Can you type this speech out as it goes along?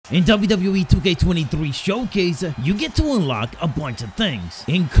In WWE 2K23 Showcase, you get to unlock a bunch of things,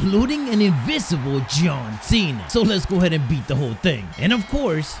 including an invisible John Cena. So let's go ahead and beat the whole thing. And of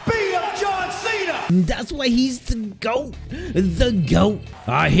course, beat up John Cena! That's why he's the GOAT. The GOAT.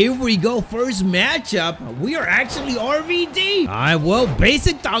 Here we go. First matchup. We are actually RVD. Well,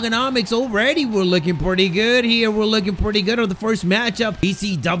 basic thugonomics already. We're looking pretty good here. We're looking pretty good on the first matchup.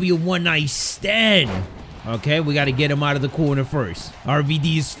 ECW one night stand. Okay, we got to get him out of the corner first.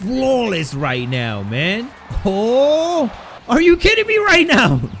 RVD is flawless right now, man. Oh, are you kidding me right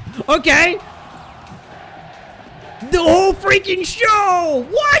now? Okay. The whole freaking show.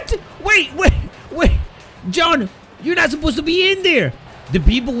 What? Wait. John, you're not supposed to be in there. The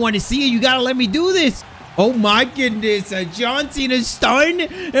people want to see you. You got to let me do this. Oh, my goodness. John Cena's stunned,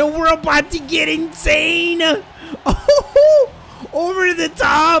 and we're about to get insane. Oh, over the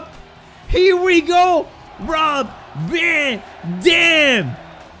top. Here we go. Rob Van Dam.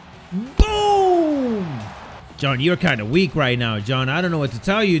 Boom. John, you're kind of weak right now, John. I don't know what to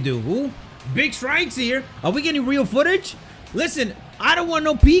tell you, dude. Ooh, big strikes here. Are we getting real footage? Listen, I don't want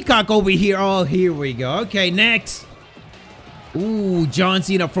no peacock over here. Oh, here we go. Okay, next. Ooh, John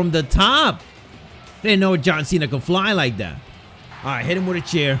Cena from the top. Didn't know John Cena could fly like that. All right, hit him with a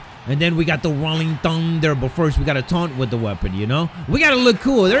chair. And then we got the Rolling Thunder, but first we got to taunt with the weapon, you know? We got to look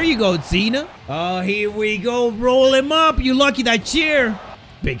cool. There you go, Cena. Oh, here we go. Roll him up. You lucky that chair.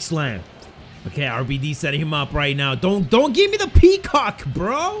 Big slam. Okay, RBD setting him up right now. Don't give me the peacock,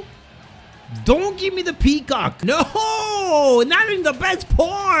 bro. Don't give me the peacock. No, not in the best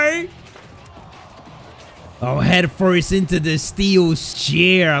part. Oh, head first into the steel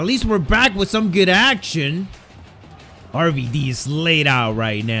chair. At least we're back with some good action. RVD is laid out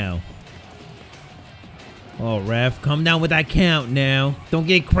right now. Oh, ref, come down with that count now. Don't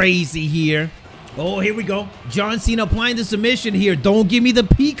get crazy here. Oh, here we go. John Cena applying the submission here. Don't give me the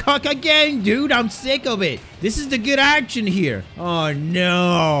peacock again, dude. I'm sick of it. This is the good action here. Oh,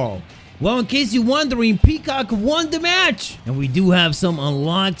 no. Well, in case you're wondering, Peacock won the match. And we do have some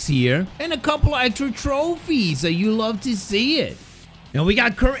unlocks here. And a couple of extra trophies. So you love to see it. Now, we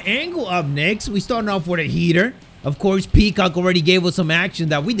got Kurt Angle up next. We starting off with a heater. Of course, Peacock already gave us some action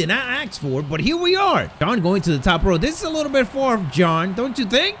that we did not ask for, but here we are. John going to the top row. This is a little bit far, John, don't you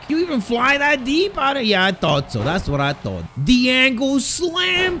think? You even fly that deep out of? Yeah, I thought so. That's what I thought. The ankle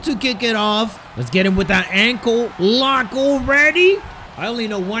slam to kick it off. Let's get him with that ankle lock already. I only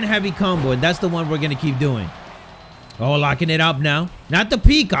know one heavy combo, and that's the one we're going to keep doing. Oh, locking it up now. Not the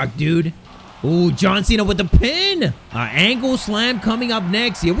Peacock, dude. Ooh, John Cena with the pin. Angle slam coming up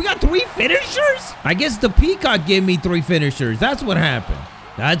next here. We got 3 finishers? I guess the Peacock gave me 3 finishers. That's what happened.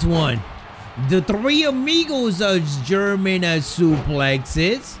 That's one. The 3 amigos German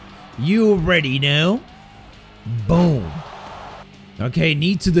suplexes. You ready now? Boom. Okay,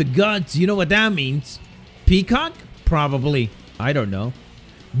 knee to the guts. You know what that means. Peacock? Probably. I don't know.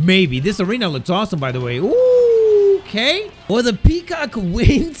 Maybe. This arena looks awesome, by the way. Ooh, okay. Well, the Peacock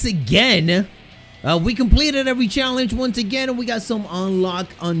wins again. We completed every challenge once again, and we got some unlock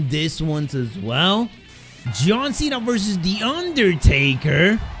on this one as well. John Cena versus The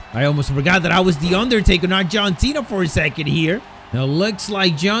Undertaker. I almost forgot that I was The Undertaker, not John Cena for a second here. Now, looks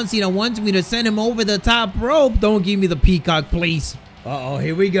like John Cena wants me to send him over the top rope. Don't give me the Peacock, please. Uh-oh,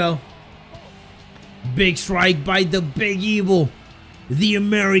 here we go. Big strike by the Big Evil. The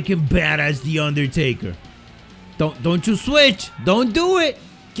American Badass, The Undertaker. Don't you switch. Don't do it.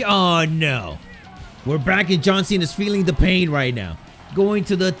 Oh, no. We're back and John Cena's feeling the pain right now. Going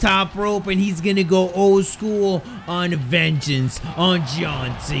to the top rope and he's going to go old school on vengeance on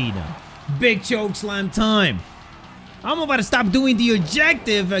John Cena. Big choke slam time. I'm about to stop doing the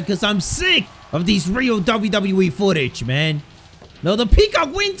objective because I'm sick of these real WWE footage, man. No, the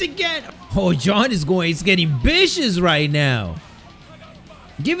Peacock wins again. Oh, John is getting vicious right now.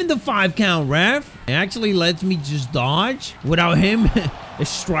 Given the 5 count, ref, it actually lets me just dodge without him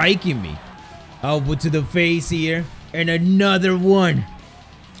striking me. Elbow to the face here. And another one.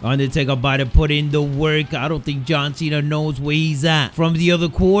 Undertaker about to put in the work. I don't think John Cena knows where he's at. From the other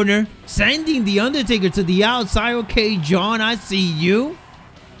corner. Sending the Undertaker to the outside. Okay, John, I see you.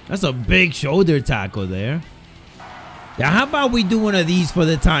 That's a big shoulder tackle there. Now, how about we do one of these for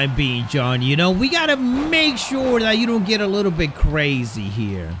the time being, John? You know, we got to make sure that you don't get a little bit crazy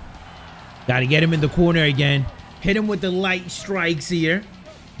here. Got to get him in the corner again. Hit him with the light strikes here.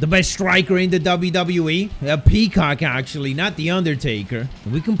 The best striker in the WWE. A Peacock, actually, not The Undertaker.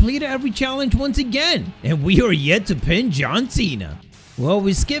 And we completed every challenge once again. And we are yet to pin John Cena. Well,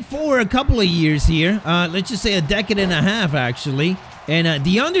 we skipped forward a couple of years here. Let's just say a decade and a half, actually. And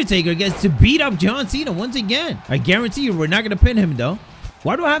The Undertaker gets to beat up John Cena once again. I guarantee you we're not going to pin him, though.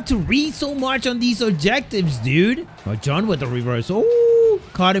 Why do I have to read so much on these objectives, dude? Oh, John with the reverse. Oh,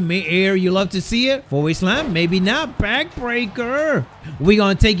 caught in mid-air. You love to see it. Forward slam, maybe not. Backbreaker. We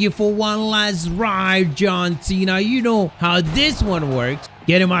gonna take you for one last ride, John Cena. You know how this one works.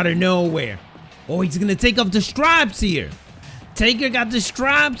 Get him out of nowhere. Oh, he's gonna take off the straps here. Taker got the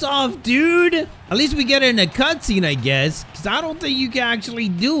straps off, dude. At least we get it in a cutscene, I guess. Because I don't think you can actually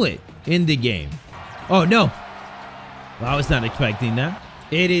do it in the game. Oh, no. Well, I was not expecting that.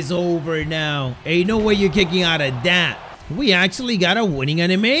 It is over now. Ain't no way you're kicking out of that. We actually got a winning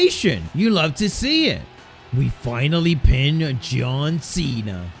animation. You love to see it. We finally pinned John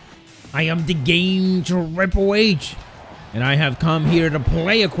Cena. I am the game Triple H. And I have come here to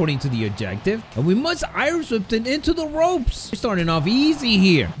play according to the objective. And we must Irish whip them into the ropes. We're starting off easy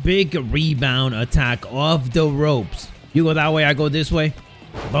here. Big rebound attack off the ropes. You go that way, I go this way.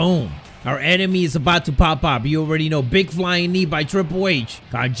 Boom. Our enemy is about to pop up. You already know. Big flying knee by Triple H.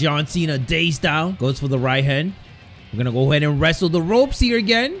 Got John Cena day style. Goes for the right hand. We're going to go ahead and wrestle the ropes here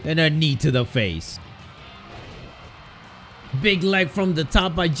again. And a knee to the face. Big leg from the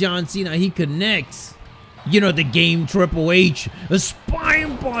top by John Cena. He connects. You know the game Triple H. A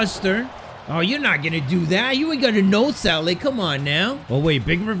spine buster. Oh, you're not going to do that. You ain't going to no-sell it. Come on now. Oh, wait.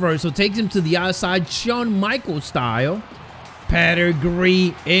 Big reversal. Takes him to the outside. Shawn Michaels style.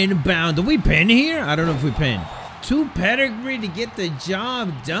 Pedigree inbound. Do we pin here? I don't know if we pin. 2 pedigree to get the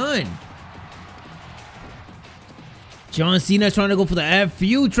job done. John Cena's trying to go for the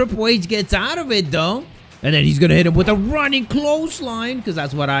FU. Triple H gets out of it, though. And then he's going to hit him with a running clothesline, because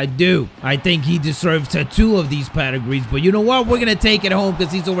that's what I do. I think he deserves 2 of these pedigrees. But you know what? We're going to take it home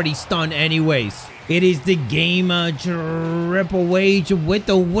because he's already stunned anyways. It is the game Triple H with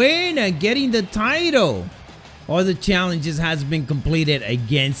the win, getting the title. All the challenges has been completed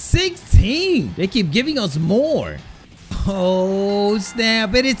again. 16. They keep giving us more. Oh,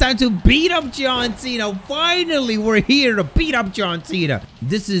 snap. It is time to beat up John Cena. Finally, we're here to beat up John Cena.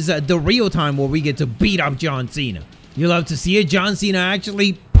 This is the real time where we get to beat up John Cena. You love to see it. John Cena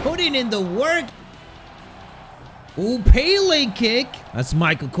actually putting in the work. Ooh, Pele kick. That's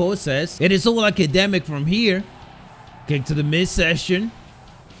Michael Cole says. It is all academic from here. Kick to the midsection.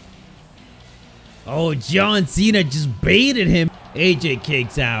 Oh, John Cena just baited him. AJ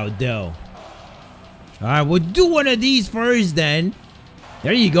kicks out, though. All right, we'll do one of these first, then.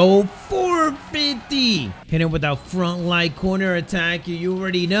 There you go. 450. Hit him with that front light corner attack. You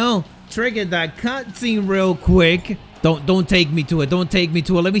already know. Triggered that cutscene real quick. Don't take me to it. Don't take me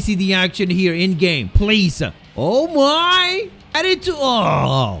to it. Let me see the action here in game, please. Oh my! Added to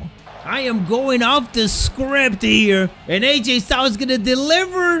I am going off the script here, and AJ Styles gonna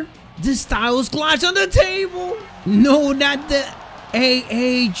deliver. The Styles Clash on the table. No, not the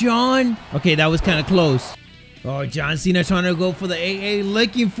AA, John. Okay, that was kind of close. Oh, John Cena trying to go for the AA,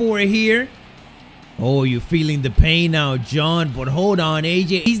 looking for it here. Oh, you're feeling the pain now, John. But hold on,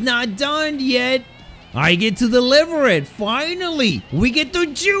 AJ. He's not done yet. I get to deliver it. Finally, we get the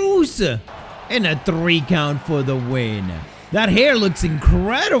juice. And a 3 count for the win. That hair looks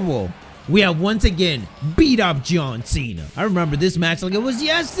incredible. We have once again beat up John Cena. I remember this match like it was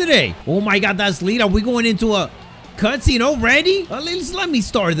yesterday. Oh my God, that's lead. Are we going into a cutscene already? Let me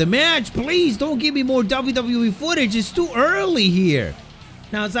start the match, please. Don't give me more WWE footage. It's too early here.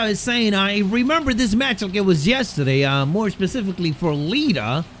 Now, as I was saying, I remember this match like it was yesterday. More specifically for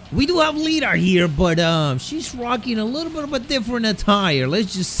Lita. We do have Lita here, but she's rocking a little bit of a different attire.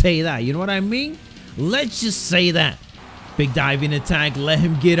 Let's just say that. You know what I mean? Let's just say that. Big diving attack. Let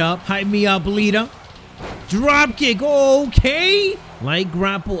him get up. Hype me up, Lita. Drop kick. Okay. Light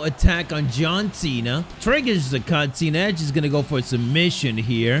grapple attack on John Cena. Triggers the cutscene. Edge is going to go for a submission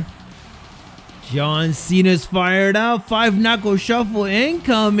here. John Cena's fired up. 5-knuckle shuffle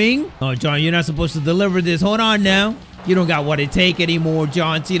incoming. Oh, John, you're not supposed to deliver this. Hold on now. You don't got what it take anymore,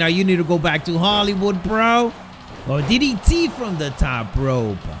 John Cena. You need to go back to Hollywood, bro. Oh, DDT from the top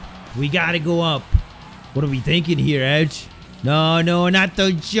rope. We got to go up. What are we thinking here, Edge? No, not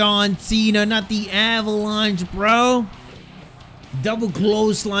the John Cena, not the Avalanche, bro. Double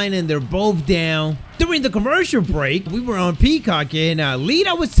clothesline, and they're both down. During the commercial break, we were on Peacock, and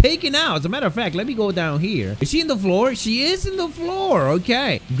Lita was taken out. As a matter of fact, let me go down here. Is she in the floor? She is in the floor.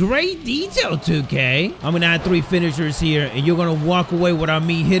 Okay. Great detail, 2K. I'm going to add 3 finishers here, and you're going to walk away without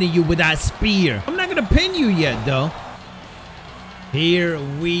me hitting you with that spear. I'm not going to pin you yet, though. Here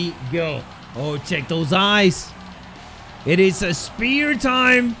we go. Oh, check those eyes. It is a spear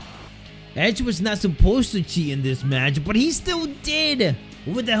time. Edge was not supposed to cheat in this match, but he still did.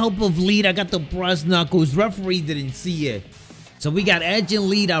 With the help of Lita, I got the brass knuckles. Referee didn't see it. So we got Edge and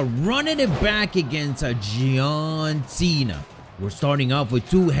Lita running it back against John Cena. We're starting off with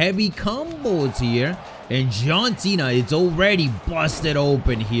 2 heavy combos here. And John Cena is already busted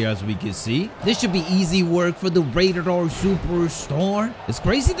open here, as we can see. This should be easy work for the Rated R Superstar. It's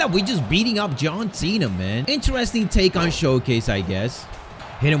crazy that we're just beating up John Cena, man. Interesting take on Showcase, I guess.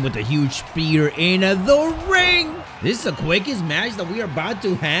 Hit him with a huge spear in the ring. This is the quickest match that we are about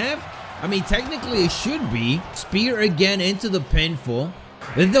to have. I mean, technically it should be. Spear again into the pinfall.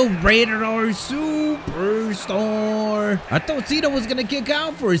 The Rated R Superstar. I thought Cena was going to kick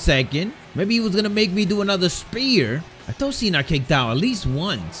out for a second. Maybe he was going to make me do another spear. I thought Cena kicked out at least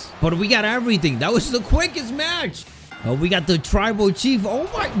once. But we got everything. That was the quickest match. Oh, we got the Tribal Chief. Oh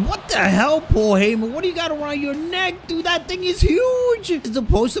my, what the hell, Paul Heyman? What do you got around your neck? Dude, that thing is huge. It's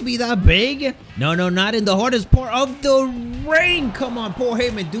supposed to be that big? No, not in the hardest part of the ring. Come on, Paul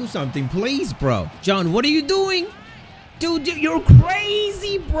Heyman, do something, please, bro. John, what are you doing? Dude, you're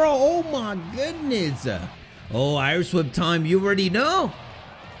crazy, bro. Oh my goodness. Oh, Irish Whip time. You already know.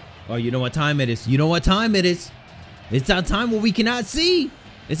 Oh, you know what time it is. You know what time it is. It's that time where we cannot see.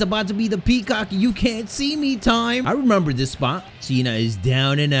 It's about to be the peacock you can't see me time. I remember this spot. Cena is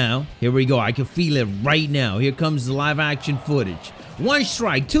down and out. Here we go. I can feel it right now. Here comes the live action footage. 1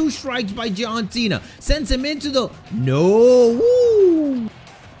 strike, 2 strikes by John Cena. Sends him into the... No. Woo.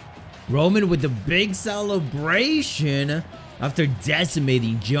 Roman with the big celebration after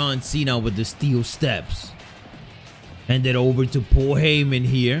decimating John Cena with the steel steps. Hand it over to Paul Heyman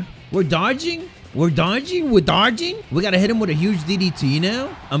here. We're dodging. We gotta hit him with a huge DDT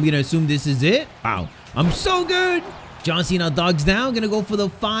now. I'm gonna assume this is it. Wow, I'm so good. John Cena dogs down. Gonna go for the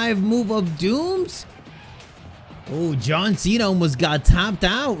 5 move of dooms. Oh, John Cena almost got tapped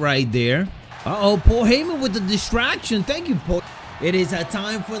out right there. Uh-oh, Paul Heyman with the distraction. Thank you, Paul. It is a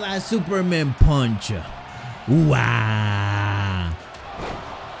time for that Superman punch. Wow.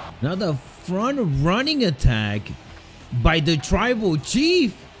 Now the front running attack by the Tribal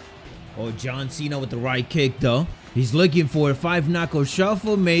Chief. Oh, John Cena with the right kick, though. He's looking for a 5-knuckle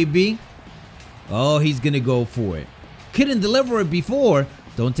shuffle, maybe. Oh, he's going to go for it. Couldn't deliver it before.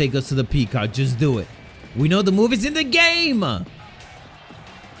 Don't take us to the peacock. Just do it. We know the move is in the game.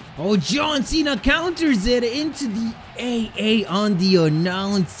 Oh, John Cena counters it into the AA on the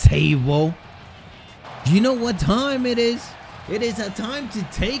announce table. Do you know what time it is? It is a time to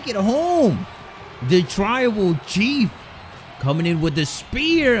take it home. The Tribal Chief coming in with the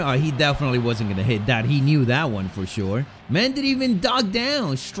spear. Oh, he definitely wasn't going to hit that. He knew that one for sure. Man didn't even duck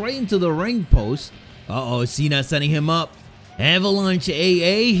down. Straight into the ring post. Uh-oh, Cena setting him up. Avalanche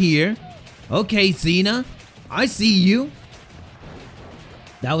AA here. Okay, Cena. I see you.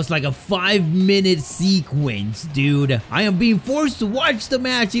 That was like a 5-minute sequence, dude. I am being forced to watch the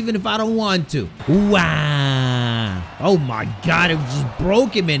match even if I don't want to. Wow. Oh my God, it just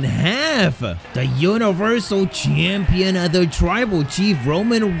broke him in half. The Universal Champion of the Tribal Chief,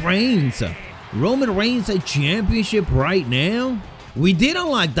 Roman Reigns. Roman Reigns a championship right now? We did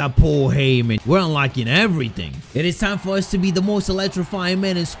unlock that Paul Heyman. We're unlocking everything. It is time for us to be the most electrifying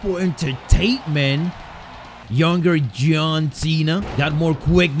man in sport entertainment. Younger John Cena. Got more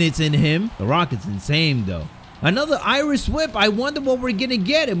quickness in him. The Rock is insane, though. Another Irish whip. I wonder what we're gonna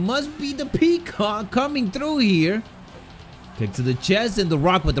get. It must be the peacock coming through here. Kick to the chest and the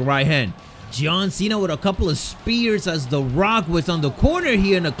Rock with the right hand. John Cena with a couple of spears as the Rock was on the corner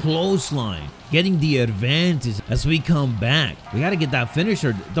here in a clothesline. Getting the advantage as we come back. We gotta get that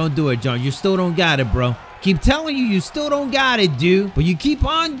finisher. Don't do it, John. You still don't got it, bro. Keep telling you, you still don't got it, dude. But you keep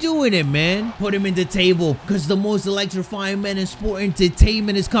on doing it, man. Put him in the table because the most electrifying man in sport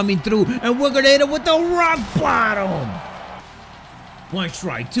entertainment is coming through. And we're going to hit him with the rock bottom. 1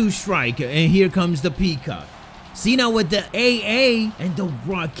 strike, 2 strike. And here comes the peacock. Cena with the AA. And the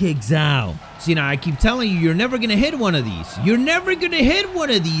Rock kicks out. Cena, I keep telling you, you're never going to hit one of these. You're never going to hit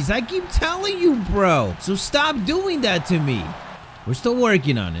one of these. I keep telling you, bro. So stop doing that to me. We're still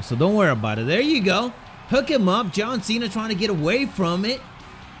working on it, so don't worry about it. There you go. Hook him up. John Cena trying to get away from it.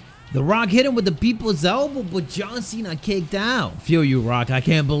 The Rock hit him with the people's elbow, but John Cena kicked out. Feel you, Rock. I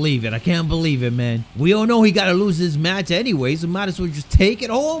can't believe it. I can't believe it, man. We all know he got to lose this match anyway, so might as well just take it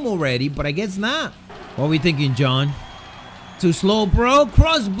home already, but I guess not. What are we thinking, John? Too slow, bro.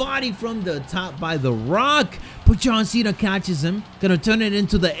 Crossbody from the top by The Rock. But John Cena catches him. Gonna turn it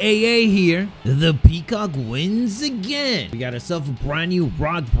into the AA here. The Peacock wins again. We got ourselves a brand new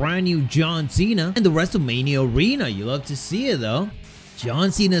Rock, brand new John Cena. And the WrestleMania arena. You love to see it, though.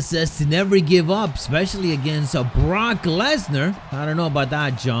 John Cena says to never give up, especially against Brock Lesnar. I don't know about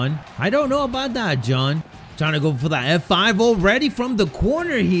that, John. I don't know about that, John. Trying to go for that F5 already from the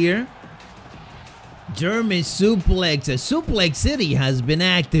corner here. German suplex. Suplex City has been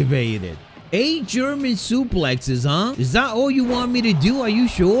activated. 8 German suplexes, huh? Is that all you want me to do? Are you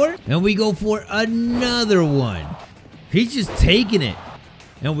sure? And we go for another one. He's just taking it.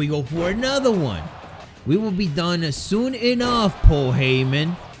 And we go for another one. We will be done soon enough, Paul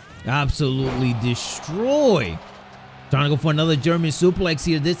Heyman. Absolutely destroy. Trying to go for another German suplex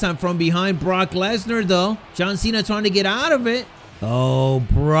here. This time from behind Brock Lesnar, though. John Cena trying to get out of it. Oh,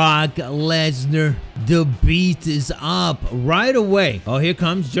 Brock Lesnar. The beat is up right away. Oh, here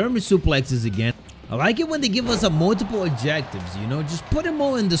comes German suplexes again. I like it when they give us multiple objectives, you know. Just put them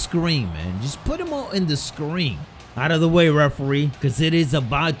all in the screen, man. Just put them all in the screen. Out of the way, referee, because it is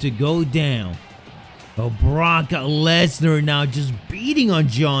about to go down. Oh, Brock Lesnar now just beating on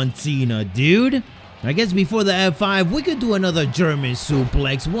John Cena, dude. I guess before the F5, we could do another German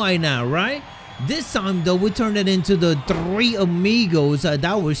suplex. Why not, right? This time, though, we turned it into the 3 amigos.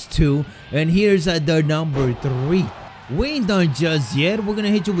 That was 2. And here's the number 3. We ain't done just yet. We're going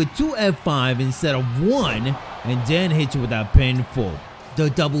to hit you with 2 F5 instead of 1. And then hit you with that pinfall. The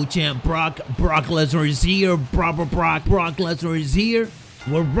double champ Brock Lesnar is here. Brock Lesnar is here.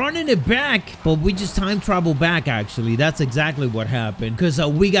 We're running it back, but we just time travel back, actually. That's exactly what happened, because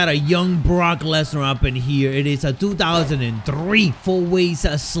we got a young Brock Lesnar up in here. It is a 2003 full waist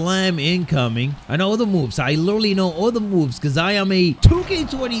slam incoming. I know all the moves. I literally know all the moves, because I am a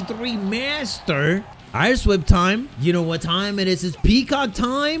 2K23 master. Ice whip time. You know what time it is? It's Peacock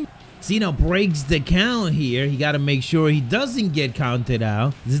time. Cena breaks the count here. He got to make sure he doesn't get counted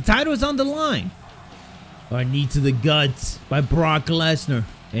out. The title is on the line. A knee to the guts by Brock Lesnar.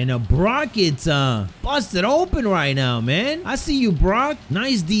 And Brock gets busted open right now, man. I see you, Brock.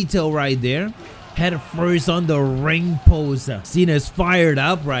 Nice detail right there. Head first on the ring post. Cena's fired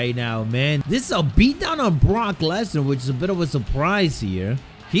up right now, man. This is a beatdown on Brock Lesnar, which is a bit of a surprise here.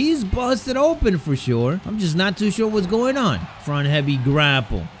 He's busted open for sure. I'm just not too sure what's going on. Front heavy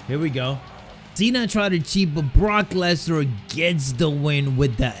grapple. Here we go. Cena tried to cheat, but Brock Lesnar gets the win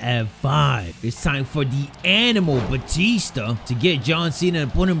with the F5. It's time for the animal Batista to get John Cena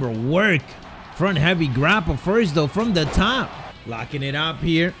and put him to work. Front heavy grapple first, though, from the top. Locking it up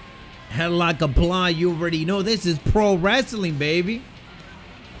here. Headlock apply. You already know this is pro wrestling, baby.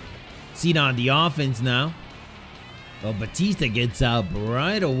 Cena on the offense now. Well, Batista gets up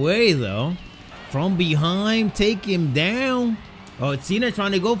right away, though. From behind, take him down. Oh, Cena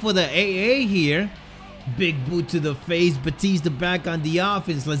trying to go for the AA here. Big boot to the face. Batista back on the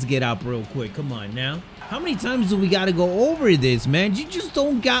offense. Let's get up real quick. Come on now. How many times do we got to go over this, man? You just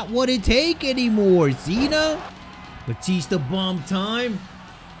don't got what it take anymore, Cena. Batista bomb time.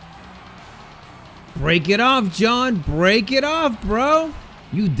 Break it off, John. Break it off, bro.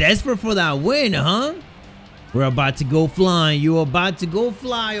 You desperate for that win, huh? We're about to go flying. You're about to go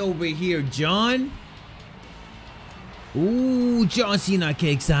fly over here, John. Ooh, John Cena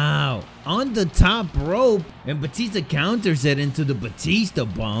kicks out on the top rope, and Batista counters it into the Batista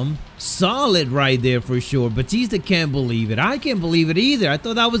bomb. Solid right there for sure. Batista can't believe it. I can't believe it either. I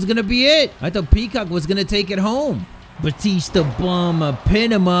thought that was gonna be it. I thought Peacock was gonna take it home. Batista bomb,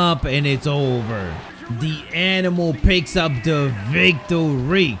 pin him up, and it's over. The animal picks up the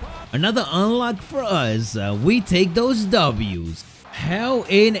victory. Another unlock for us. We take those W's. Hell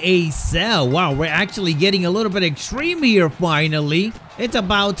in a Cell. Wow, we're actually getting a little bit extreme here finally. It's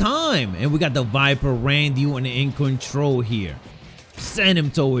about time. And we got the Viper Randy Orton in control here. Send him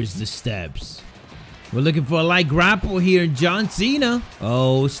towards the steps. We're looking for a light grapple here. John Cena.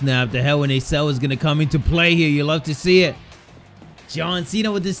 Oh, snap. The Hell in a Cell is going to come into play here. You love to see it. John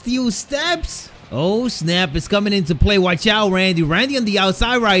Cena with the steel steps. Oh, snap. It's coming into play. Watch out, Randy. Randy on the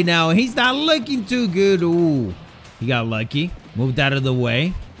outside right now. He's not looking too good. Ooh, he got lucky. Moved out of the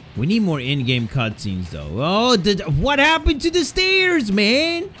way. We need more in-game cutscenes, though. Oh, what happened to the stairs,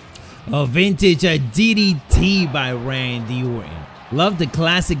 man? A vintage DDT by Randy Orton. Love the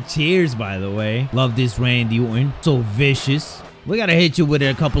classic chairs, by the way. Love this Randy Orton. So vicious. We gotta hit you with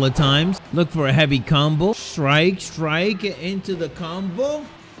it a couple of times. Look for a heavy combo. Strike into the combo.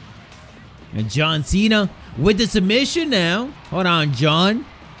 And John Cena with the submission now. Hold on, John.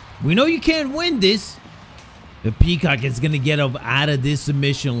 We know you can't win this. The Peacock is going to get up out of this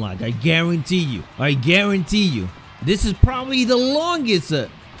submission lock. I guarantee you. I guarantee you. This is probably the longest.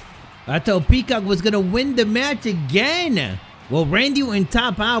 I thought Peacock was going to win the match again. Well, Randy went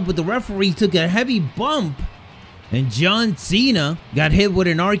top out, but the referee took a heavy bump. And John Cena got hit with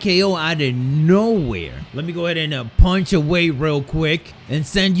an RKO out of nowhere. Let me go ahead and punch away real quick and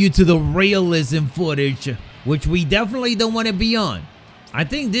send you to the realism footage, which we definitely don't want to be on. I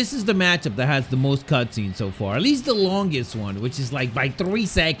think this is the matchup that has the most cutscenes so far. At least the longest one, which is like by 3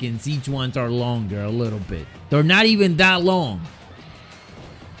 seconds. Each ones are longer a little bit. They're not even that long.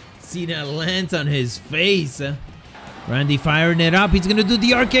 Cena lands on his face. Randy firing it up. He's gonna do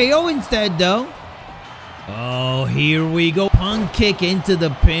the RKO instead, though. Oh, here we go. Punk kick into the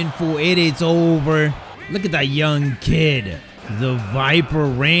pinfall. It is over. Look at that young kid. The Viper,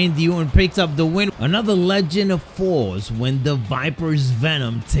 Randy Orton, picks up the win. Another legend falls when the Viper's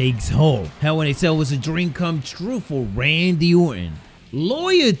venom takes hold. Hell, when they said it was a dream come true for Randy Orton.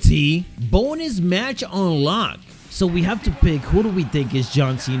 Loyalty bonus match unlocked. So we have to pick who do we think is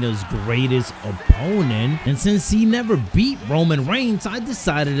John Cena's greatest opponent. And since he never beat Roman Reigns, I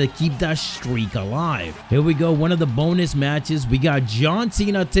decided to keep that streak alive. Here we go, one of the bonus matches. We got John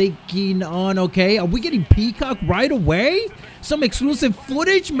Cena taking on, okay, are we getting Peacock right away? Some exclusive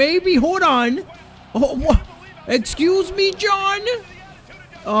footage maybe? Hold on. Oh, what? Excuse me, John?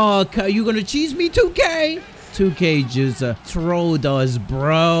 Oh, okay, you gonna cheese me, 2K? 2K just trolled us,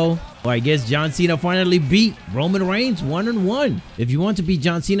 bro. Well, I guess John Cena finally beat Roman Reigns 1-1. If you want to beat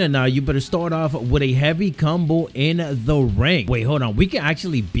John Cena now, you better start off with a heavy combo in the ring. Wait, hold on. We can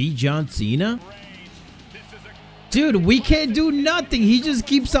actually beat John Cena? Dude, we can't do nothing. He just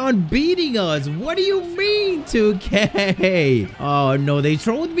keeps on beating us. What do you mean, 2K? Oh, no, they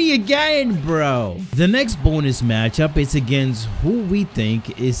trolled me again, bro. The next bonus matchup is against who we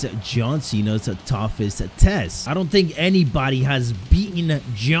think is John Cena's toughest test. I don't think anybody has beaten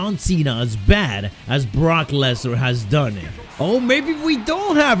John Cena as bad as Brock Lesnar has done it. Oh, maybe we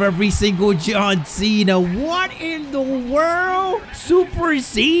don't have every single John Cena. What in the world? Super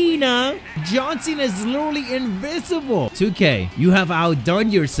Cena? John Cena is literally invisible. 2K, you have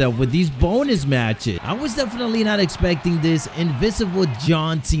outdone yourself with these bonus matches. I was definitely not expecting this. Invisible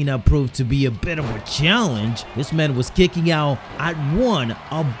John Cena proved to be a bit of a challenge. This man was kicking out at 1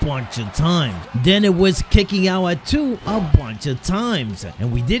 a bunch of times. Then it was kicking out at 2 a bunch of times.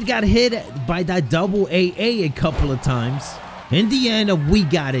 And we did get hit by that double AA a couple of times. In the end, we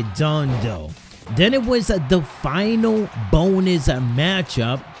got it done, though. Then it was the final bonus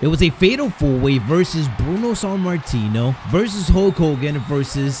matchup. It was a fatal four-way versus Bruno Sammartino versus Hulk Hogan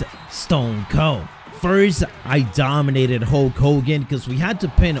versus Stone Cold. First, I dominated Hulk Hogan because we had to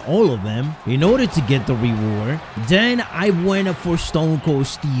pin all of them in order to get the reward. Then I went for Stone Cold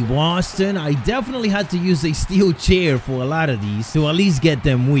Steve Austin. I definitely had to use a steel chair for a lot of these to at least get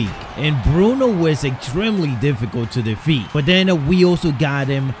them weak. And Bruno was extremely difficult to defeat. But then we also got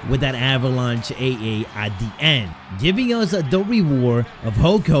him with that Avalanche AA at the end, giving us the reward of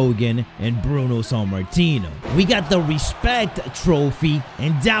Hulk Hogan and Bruno Sammartino. We got the respect trophy,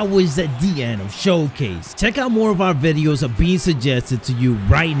 and that was the end of Showcase. Check out more of our videos being suggested to you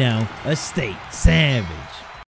right now. Stay savage.